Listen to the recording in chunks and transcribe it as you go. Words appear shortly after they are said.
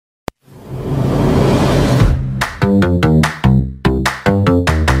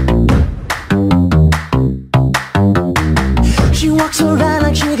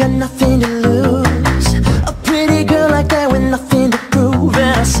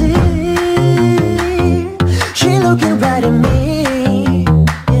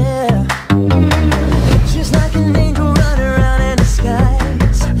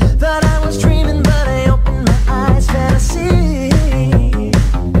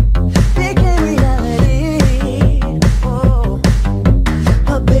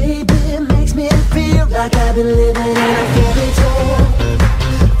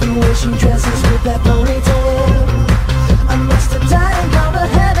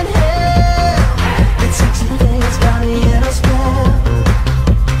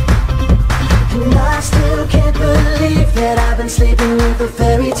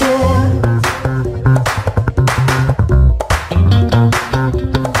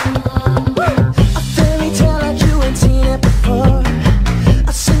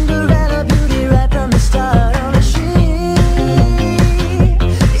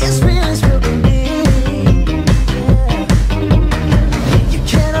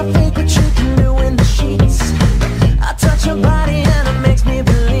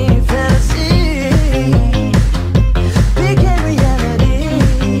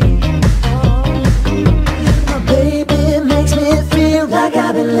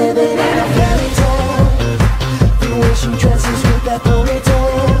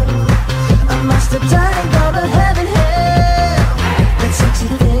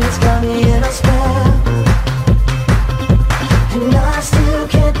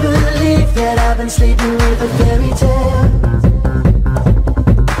been sleeping with a fairy tale.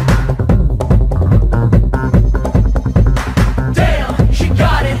 Damn, she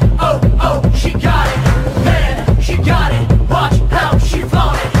got it, oh, oh, she got it. Man, she got it, watch how she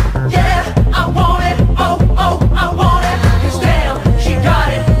flaunt it. Yeah, I want it, oh, oh, I want it. 'Cause damn, she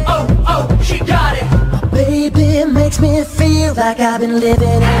got it, oh, oh, she got it. My baby makes me feel like I've been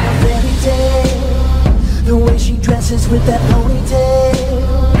living in a fairy tale. The way she dresses with that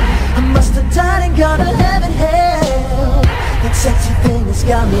ponytail, I must have died and gone to heaven, hell. That sexy thing has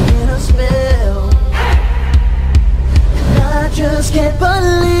got me in a spell. And I just can't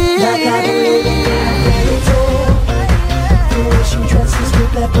believe